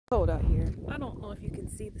Cold out here. I don't know if you can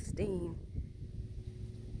see the steam.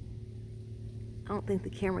 I don't think the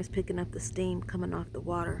camera's picking up the steam coming off the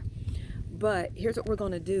water. But here's what we're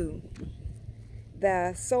gonna do.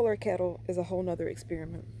 The solar kettle is a whole nother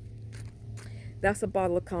experiment. That's a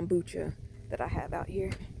bottle of kombucha that I have out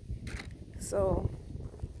here. So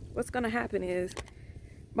what's gonna happen is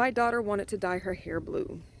my daughter wanted to dye her hair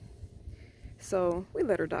blue. So we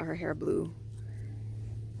let her dye her hair blue.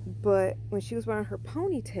 But when she was wearing her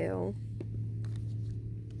ponytail,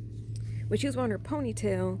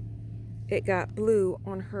 it got blue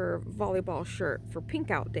on her volleyball shirt for pink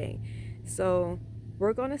out day. So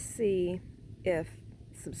we're gonna see if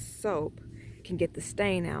some soap can get the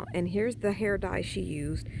stain out. And here's the hair dye she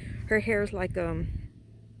used. Her hair is like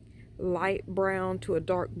light brown to a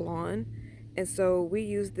dark blonde. And so we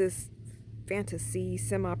use this Fantasy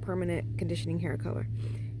semi-permanent conditioning hair color.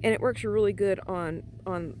 And it works really good on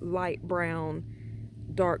light brown,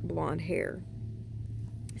 dark blonde hair.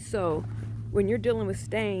 So when you're dealing with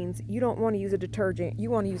stains, you don't want to use a detergent, you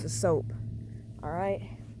want to use a soap. All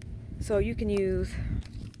right? So you can use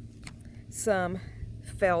some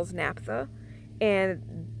Fell's naphtha, and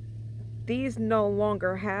these no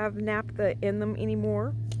longer have naphtha in them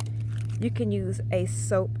anymore. You can use a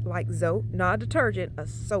soap like Zote, not a detergent, a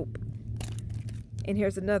soap. And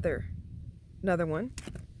here's another one.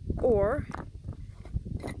 Or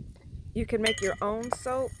you can make your own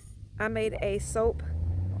soap. I made a soap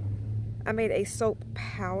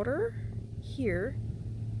powder here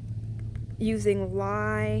using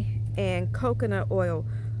lye and coconut oil.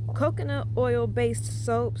 Coconut oil based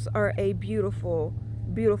soaps are a beautiful,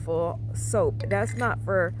 beautiful soap. That's not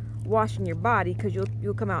for washing your body because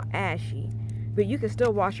you'll come out ashy, but you can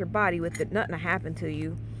still wash your body with it. Nothing will happen to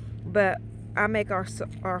you. But I make our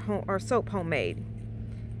soap homemade.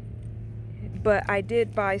 But I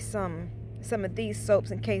did buy some of these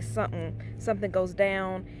soaps in case something goes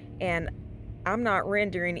down, and I'm not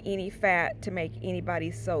rendering any fat to make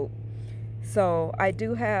anybody's soap. So I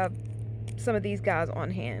do have some of these guys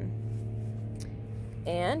on hand.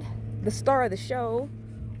 And the star of the show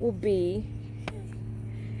will be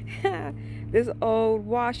this old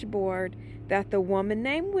washboard that the woman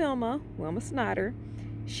named Wilma Snyder,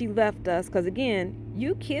 she left us, because again,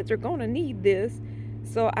 you kids are gonna need this.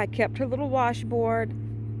 So I kept her little washboard.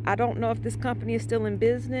 I don't know if this company is still in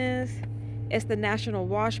business. It's the National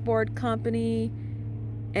Washboard Company,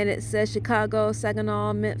 and it says Chicago,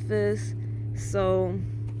 Saginaw, Memphis. So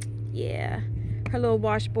yeah, her little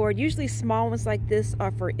washboard. Usually small ones like this are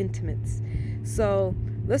for intimates. So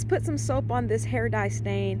let's put some soap on this hair dye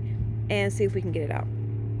stain and see if we can get it out.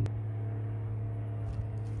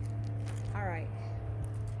 All right.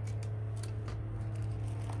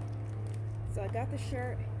 So I got the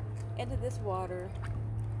shirt into this water,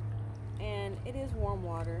 and it is warm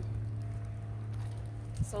water.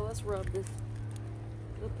 So let's rub this.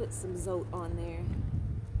 We'll put some Zote on there.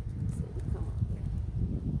 See if we come up there.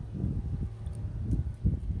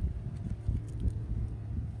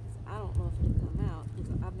 I don't know if it'll come out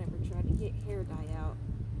because I've never tried to get hair dye out.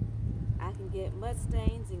 I can get mud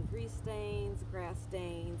stains and grease stains, grass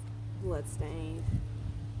stains, blood stains,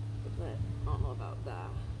 but I don't know about dye.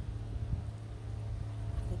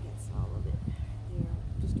 I think that's all of it there,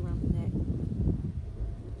 just around the neck.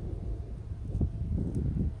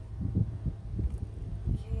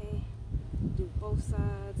 Okay, do both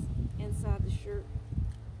sides, inside the shirt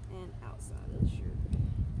and outside of the shirt.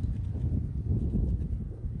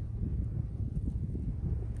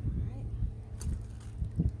 Alright.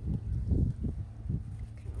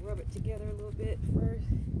 Kind of rub it together a little bit first.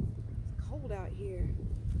 It's cold out here.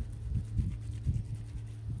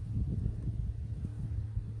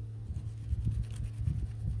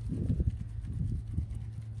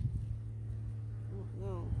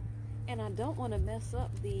 And I don't want to mess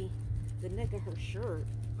up the neck of her shirt.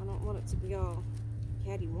 I don't want it to be all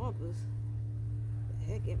cattywampus. The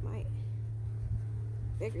heck, it might.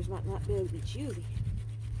 Beggars might not be able to be choosy.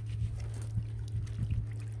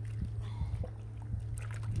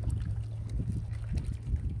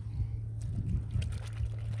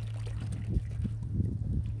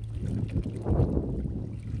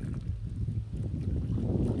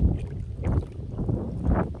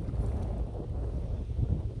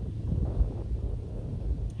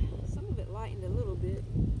 A little bit.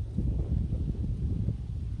 I'm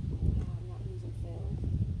not using Fells.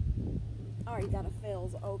 I already got a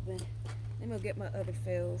Fells open. Let me go get my other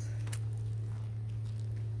Fells.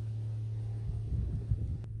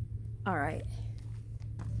 Alright.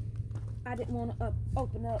 I didn't want to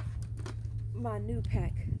open up my new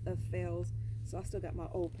pack of Fells, so I still got my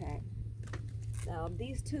old pack. Now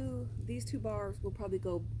these two bars will probably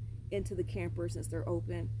go into the camper since they're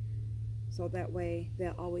open, so that way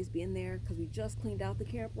they'll always be in there, because we just cleaned out the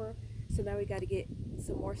camper. So now we got to get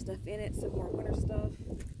some more stuff in it, some more winter stuff,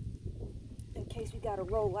 in case we got to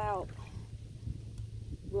roll out.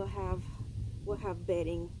 We'll have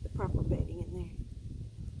bedding, the proper bedding in there.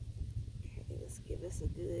 Okay, let's give this a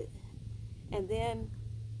good, and then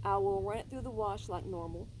I will run it through the wash like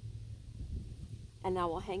normal, and I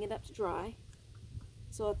will hang it up to dry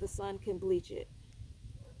so that the sun can bleach it.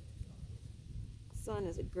 Sun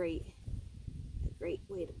is a great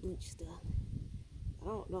way to bleach stuff. I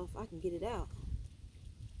don't know if I can get it out.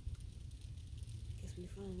 Guess we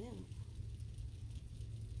find out.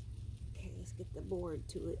 Okay, let's get the board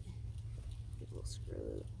to it. Get a little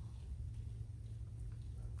scrub.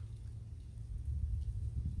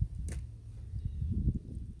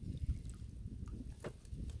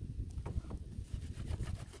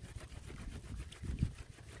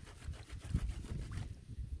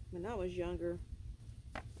 When I was younger,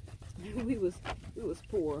 we was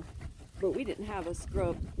poor, but we didn't have a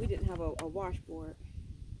scrub. We didn't have a washboard.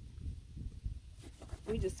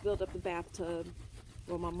 We just filled up the bathtub.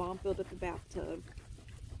 Well, my mom filled up the bathtub,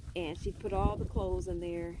 and she put all the clothes in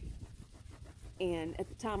there. And at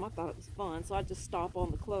the time, I thought it was fun, so I just stomp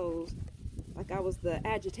on the clothes, like I was the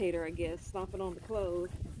agitator, I guess, stomping on the clothes.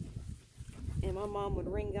 And my mom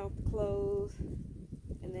would wring out the clothes,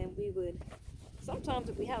 and then we would. Sometimes,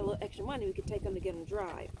 if we had a little extra money, we could take them to get them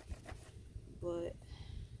dried, but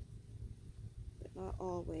not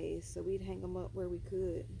always. So we'd hang them up where we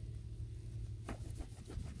could.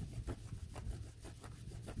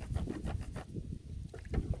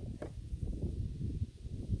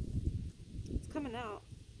 Coming out.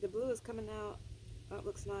 The blue is coming out. That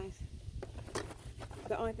looks nice.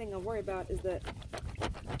 The only thing I worry about is that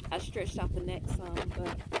I stretched out the neck some,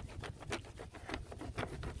 but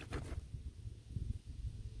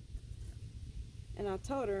and I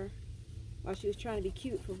told her while she was trying to be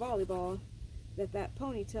cute for volleyball that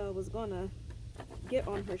ponytail was gonna get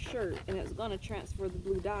on her shirt and it was gonna transfer the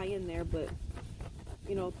blue dye in there, but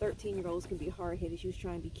you know, 13-year-olds can be hard-headed. She was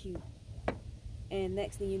trying to be cute. And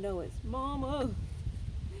next thing you know, it's, Mama,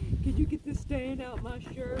 can you get this stain out my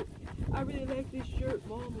shirt? I really like this shirt,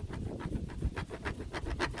 Mama.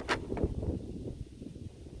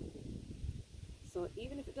 So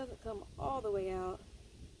even if it doesn't come all the way out,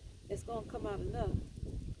 it's gonna come out enough.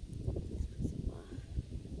 Let's put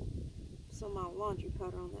some of my laundry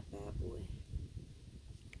powder on that bad boy.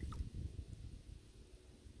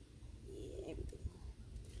 Yeah, there we go.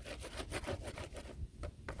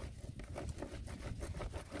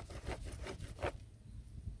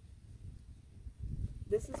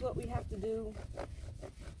 This is what we have to do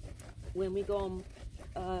when we go on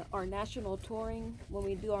our national touring, when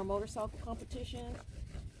we do our motorcycle competitions.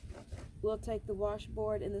 We'll take the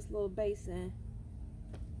washboard in this little basin.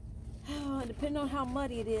 Depending on how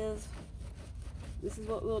muddy it is, this is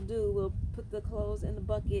what we'll do. We'll put the clothes in the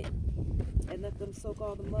bucket and let them soak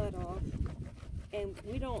all the mud off. And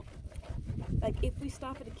we don't, like, if we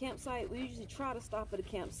stop at a campsite, we usually try to stop at a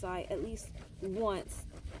campsite at least once,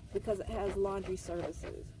 because it has laundry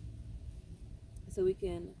services, so we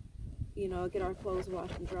can, you know, get our clothes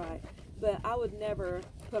washed and dried. But I would never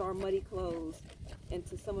put our muddy clothes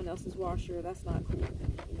into someone else's washer. That's not cool,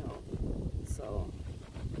 you know. So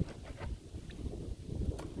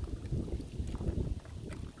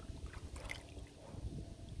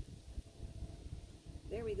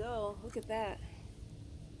there we go. Look at that.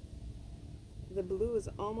 The blue is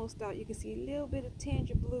almost out. You can see a little bit of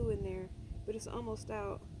tinge of blue in there, but it's almost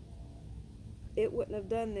out. It wouldn't have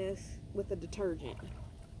done this with a detergent.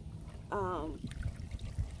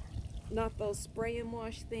 Not those spray and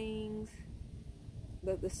wash things,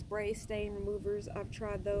 the spray stain removers. I've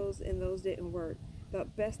tried those and those didn't work. The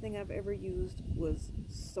best thing I've ever used was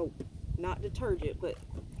soap. Not detergent, but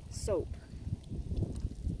soap.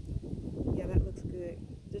 Yeah, that looks good.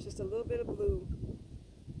 There's just a little bit of blue.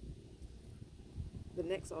 The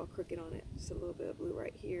neck's all crooked on it. Just a little bit of blue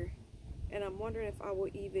right here. And I'm wondering if I will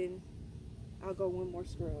even, I'll go one more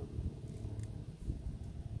scrub.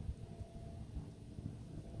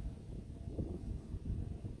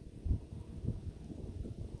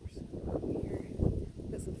 Here.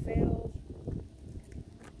 Put some fails.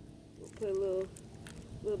 We'll put a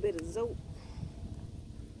little bit of soap.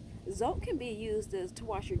 Soap can be used to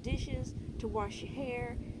wash your dishes, to wash your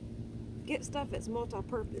hair, get stuff that's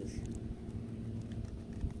multi-purpose.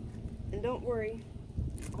 And don't worry,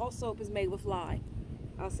 all soap is made with lye.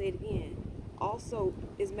 I'll say it again. All soap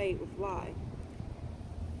is made with lye.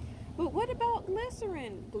 But what about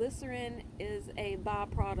glycerin? Glycerin is a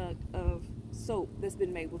byproduct of soap that's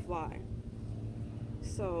been made with lye.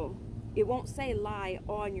 So it won't say lye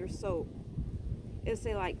on your soap. It'll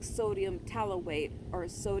say like sodium tallowate or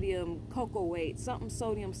sodium cocoate, something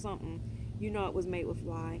sodium something. You know it was made with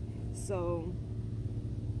lye. So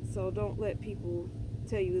don't let people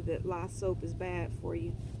tell you that lye soap is bad for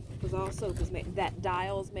you, because all soap is made. That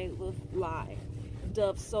Dial's made with lye.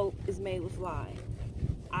 Dove soap is made with lye.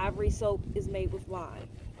 Ivory soap is made with lye.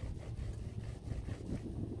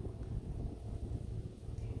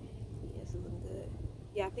 Yes, it's looking good.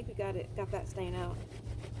 Yeah, I think we got that stain out.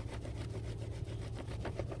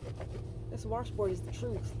 This washboard is the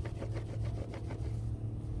truth.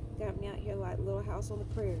 Got me out here like Little House on the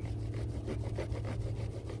Prairie.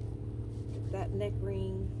 That neck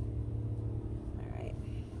ring.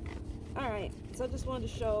 Alright, so I just wanted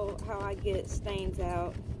to show how I get stains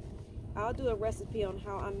out. I'll do a recipe on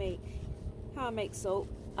how I make soap.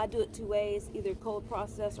 I do it two ways, either cold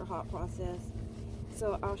process or hot process.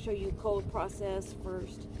 So I'll show you cold process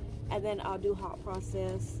first, and then I'll do hot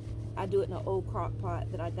process. I do it in an old crock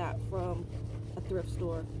pot that I got from a thrift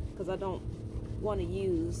store, because I don't want to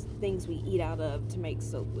use things we eat out of to make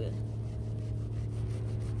soap with.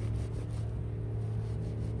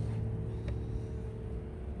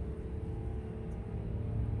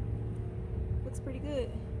 Looks pretty good.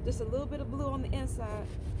 Just a little bit of blue on the inside,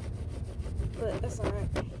 but that's alright.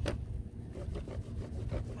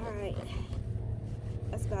 Alright,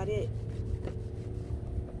 that's about it.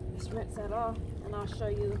 Let's rinse that off and I'll show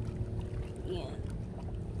you again.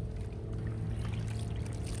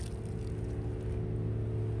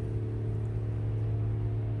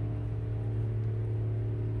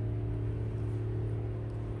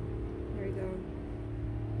 There you go.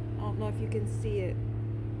 I don't know if you can see it.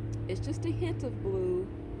 It's just a hint of blue,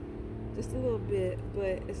 just a little bit,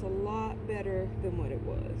 but it's a lot better than what it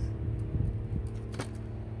was.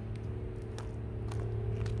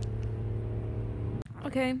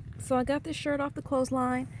 Okay, so I got this shirt off the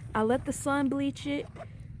clothesline. I let the sun bleach it,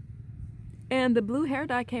 and the blue hair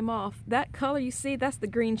dye came off. That color you see, that's the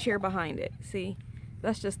green sheer behind it. See,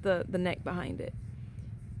 that's just the neck behind it.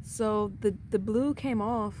 So the blue came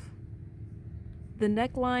off. The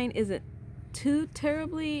neckline isn't too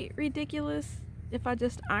terribly ridiculous. If I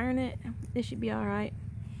just iron it, it should be all right.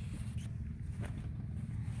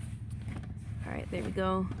 All right, there we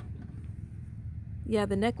go. Yeah,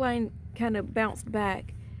 the neckline kind of bounced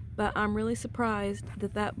back, but I'm really surprised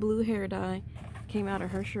that that blue hair dye came out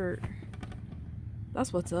of her shirt.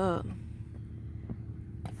 That's what's up.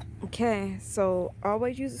 Okay, so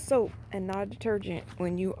always use a soap and not a detergent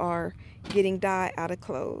when you are getting dye out of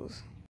clothes.